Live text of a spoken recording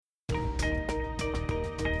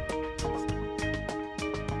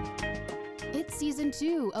Season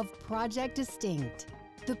 2 of Project Distinct,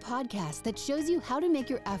 the podcast that shows you how to make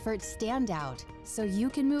your efforts stand out so you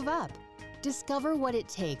can move up. Discover what it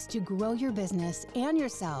takes to grow your business and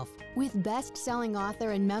yourself with best-selling author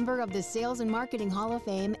and member of the Sales and Marketing Hall of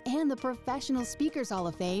Fame and the Professional Speakers Hall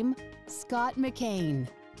of Fame, Scott McKain.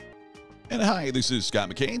 And hi, this is Scott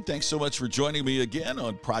McKain. Thanks so much for joining me again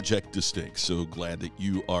on Project Distinct. So glad that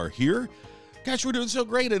you are here. Gosh, we're doing so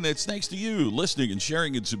great, and it's thanks to you listening and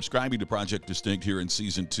sharing and subscribing to Project Distinct here in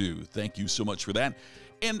Season 2. Thank you so much for that.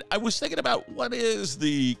 And I was thinking about what is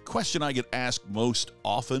the question I get asked most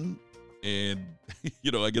often. And,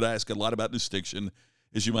 I get asked a lot about distinction,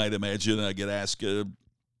 as you might imagine. I get asked,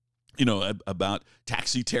 about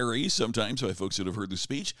Taxi Terry sometimes by folks that have heard the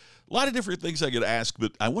speech. A lot of different things I get asked,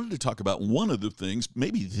 but I wanted to talk about one of the things,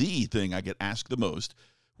 maybe the thing I get asked the most,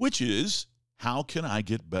 which is, how can I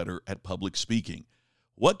get better at public speaking?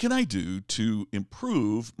 What can I do to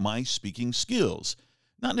improve my speaking skills?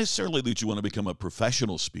 Not necessarily that you want to become a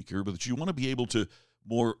professional speaker, but that you want to be able to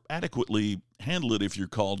more adequately handle it if you're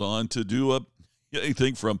called on to do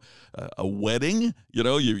anything from a wedding. You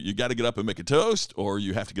got to get up and make a toast, or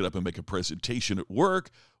you have to get up and make a presentation at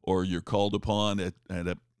work, or you're called upon at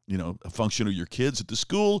a function of your kids at the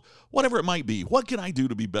school, whatever it might be. What can I do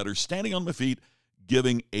to be better standing on my feet,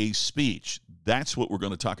 giving a speech? That's what we're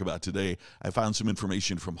going to talk about today. I found some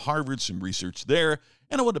information from Harvard, some research there,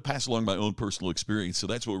 and I wanted to pass along my own personal experience. So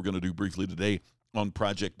that's what we're going to do briefly today on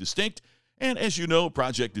Project Distinct. And as you know,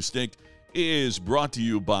 Project Distinct is brought to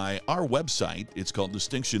you by our website. It's called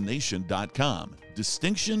DistinctionNation.com.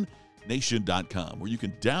 DistinctionNation.com, where you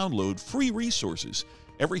can download free resources.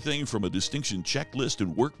 Everything from a distinction checklist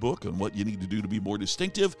and workbook on what you need to do to be more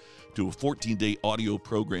distinctive to a 14-day audio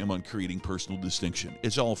program on creating personal distinction.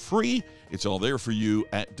 It's all free. It's all there for you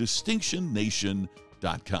at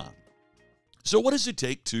DistinctionNation.com. So what does it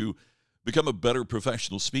take to become a better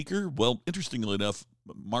professional speaker? Well, interestingly enough,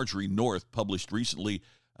 Marjorie North published recently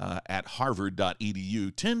at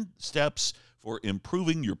harvard.edu 10 steps for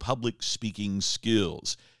improving your public speaking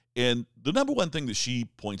skills. And the number one thing that she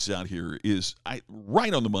points out here is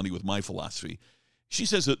right on the money with my philosophy. She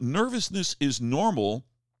says that nervousness is normal.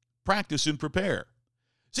 Practice and prepare.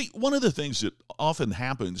 See, one of the things that often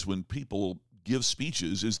happens when people give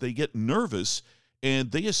speeches is they get nervous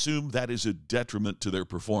and they assume that is a detriment to their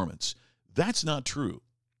performance. That's not true.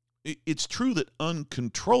 It's true that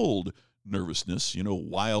uncontrolled nervousness,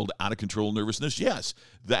 wild, out-of-control nervousness, yes,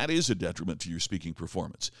 that is a detriment to your speaking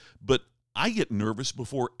performance. But I get nervous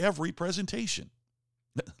before every presentation.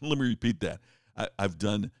 Let me repeat that. I've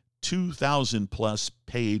done 2,000 plus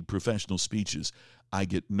paid professional speeches. I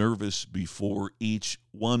get nervous before each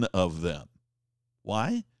one of them.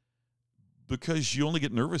 Why? Because you only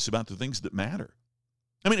get nervous about the things that matter.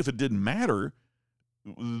 I mean, if it didn't matter,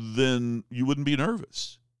 then you wouldn't be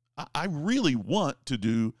nervous. I really want to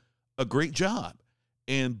do a great job.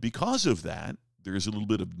 And because of that, there's a little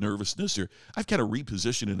bit of nervousness, or I've kind of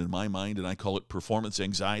repositioned it in my mind, and I call it performance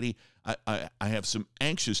anxiety. I have some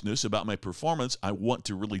anxiousness about my performance. I want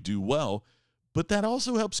to really do well, but that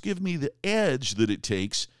also helps give me the edge that it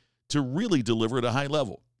takes to really deliver at a high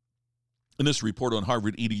level. In this report on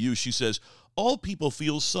Harvard EDU, she says, all people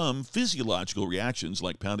feel some physiological reactions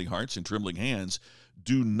like pounding hearts and trembling hands.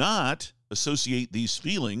 Do not associate these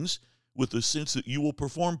feelings with the sense that you will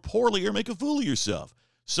perform poorly or make a fool of yourself.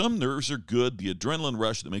 Some nerves are good. The adrenaline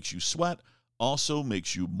rush that makes you sweat also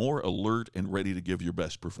makes you more alert and ready to give your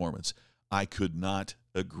best performance. I could not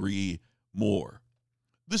agree more.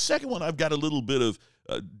 The second one I've got a little bit of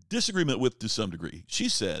disagreement with to some degree. She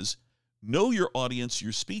says, know your audience.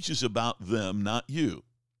 Your speech is about them, not you.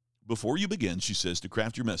 Before you begin, she says, to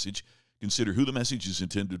craft your message, consider who the message is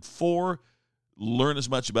intended for. Learn as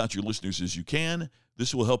much about your listeners as you can.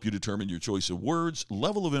 This will help you determine your choice of words,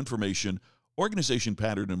 level of information, organization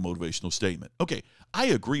pattern, and motivational statement. Okay, I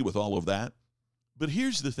agree with all of that, but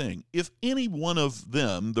here's the thing. If any one of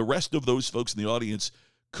them, the rest of those folks in the audience,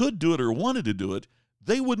 could do it or wanted to do it,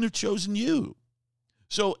 they wouldn't have chosen you.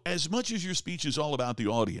 So as much as your speech is all about the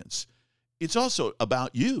audience, it's also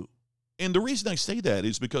about you. And the reason I say that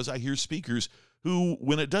is because I hear speakers who,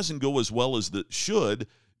 when it doesn't go as well as it should,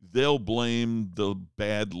 they'll blame the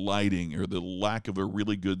bad lighting or the lack of a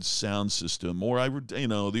really good sound system, or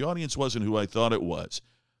the audience wasn't who I thought it was.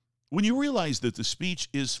 When you realize that the speech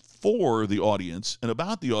is for the audience and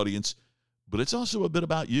about the audience, but it's also a bit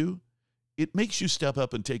about you, it makes you step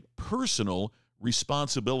up and take personal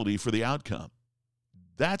responsibility for the outcome.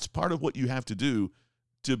 That's part of what you have to do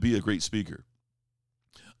to be a great speaker.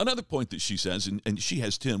 Another point that she says, and she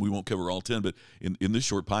has 10, we won't cover all 10, but in this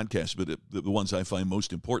short podcast, but the ones I find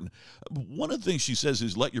most important. One of the things she says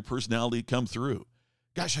is let your personality come through.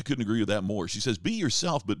 Gosh, I couldn't agree with that more. She says, be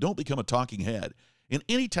yourself, but don't become a talking head. In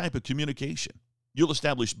any type of communication, you'll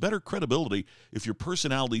establish better credibility if your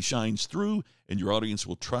personality shines through and your audience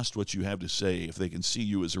will trust what you have to say if they can see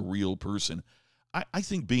you as a real person. I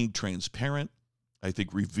think being transparent, I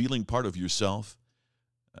think revealing part of yourself,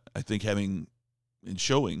 I think having and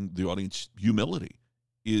showing the audience humility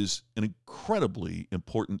is an incredibly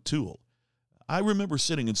important tool. I remember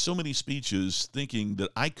sitting in so many speeches thinking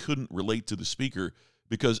that I couldn't relate to the speaker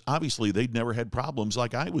because obviously they'd never had problems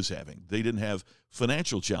like I was having. They didn't have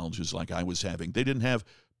financial challenges like I was having. They didn't have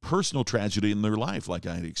personal tragedy in their life like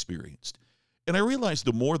I had experienced. And I realized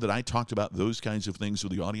the more that I talked about those kinds of things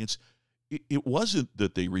with the audience, it wasn't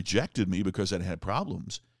that they rejected me because I had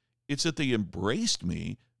problems. It's that they embraced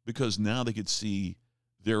me because now they could see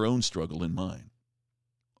their own struggle in mine.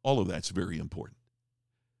 All of that's very important.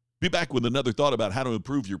 Be back with another thought about how to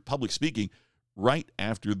improve your public speaking right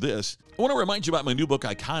after this. I want to remind you about my new book,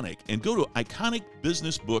 Iconic, and go to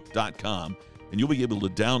iconicbusinessbook.com, and you'll be able to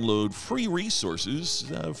download free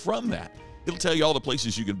resources from that. It'll tell you all the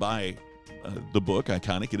places you can buy the book,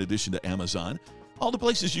 Iconic, in addition to Amazon, all the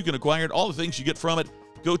places you can acquire it, all the things you get from it.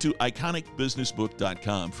 Go to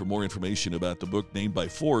iconicbusinessbook.com for more information about the book named by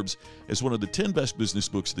Forbes as one of the 10 best business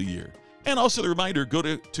books of the year. And also the reminder, go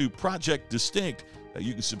to Project Distinct.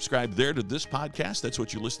 You can subscribe there to this podcast. That's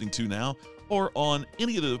what you're listening to now, or on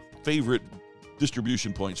any of the favorite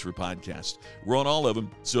distribution points for podcasts. We're on all of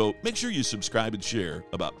them, so make sure you subscribe and share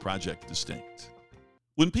about Project Distinct.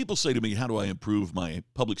 When people say to me, how do I improve my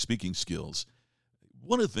public speaking skills?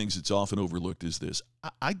 One of the things that's often overlooked is this.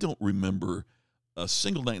 I don't remember a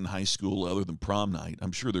single night in high school other than prom night.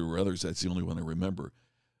 I'm sure there were others. That's the only one I remember.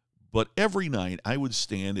 But every night I would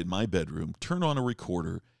stand in my bedroom, turn on a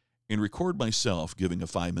recorder, and record myself giving a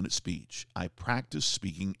 5-minute speech. I practiced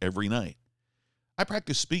speaking every night. I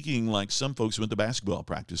practiced speaking like some folks went to basketball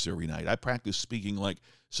practice every night. I practiced speaking like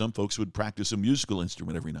some folks would practice a musical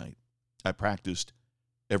instrument every night. I practiced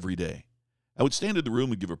every day. I would stand in the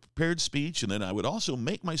room and give a prepared speech, and then I would also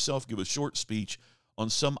make myself give a short speech on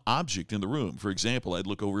some object in the room. For example, I'd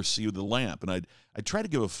look over, see the lamp, and I'd try to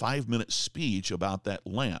give a 5-minute speech about that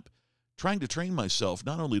lamp, trying to train myself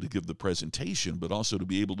not only to give the presentation, but also to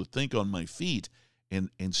be able to think on my feet and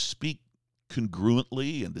speak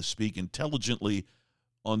congruently and to speak intelligently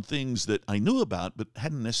on things that I knew about but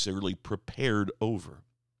hadn't necessarily prepared over.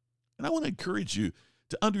 And I want to encourage you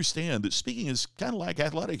to understand that speaking is kind of like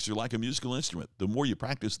athletics or like a musical instrument. The more you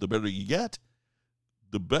practice, the better you get.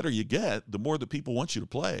 The better you get, the more the people want you to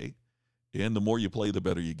play, and the more you play, the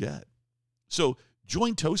better you get. So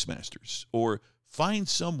join Toastmasters or find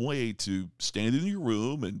some way to stand in your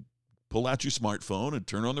room and pull out your smartphone and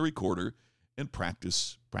turn on the recorder and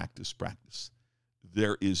practice, practice, practice.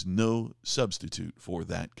 There is no substitute for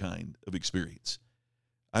that kind of experience.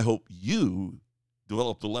 I hope you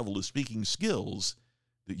develop the level of speaking skills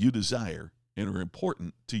that you desire and are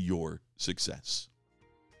important to your success.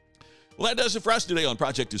 Well, that does it for us today on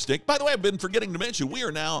Project Distinct. By the way, I've been forgetting to mention, we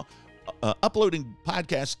are now uploading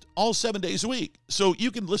podcasts all 7 days a week. So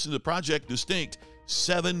you can listen to Project Distinct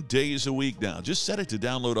 7 days a week now. Just set it to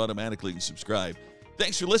download automatically and subscribe.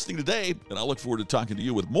 Thanks for listening today, and I look forward to talking to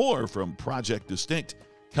you with more from Project Distinct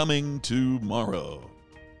coming tomorrow.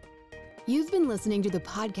 You've been listening to the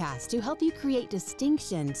podcast to help you create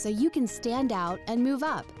distinction so you can stand out and move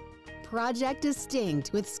up. Project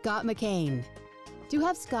Distinct with Scott McKain. To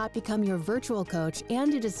have Scott become your virtual coach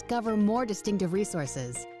and to discover more distinctive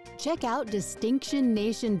resources, check out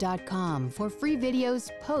DistinctionNation.com for free videos,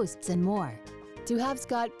 posts, and more. To have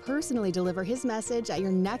Scott personally deliver his message at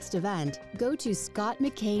your next event, go to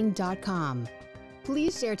ScottMcKain.com.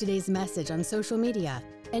 Please share today's message on social media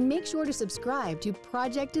and make sure to subscribe to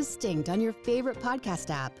Project Distinct on your favorite podcast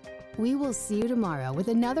app. We will see you tomorrow with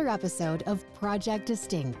another episode of Project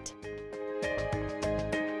Distinct.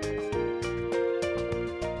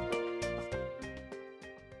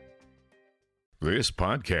 This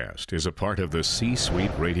podcast is a part of the C-Suite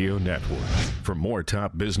Radio Network. For more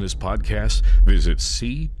top business podcasts, visit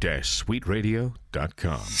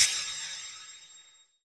c-suiteradio.com.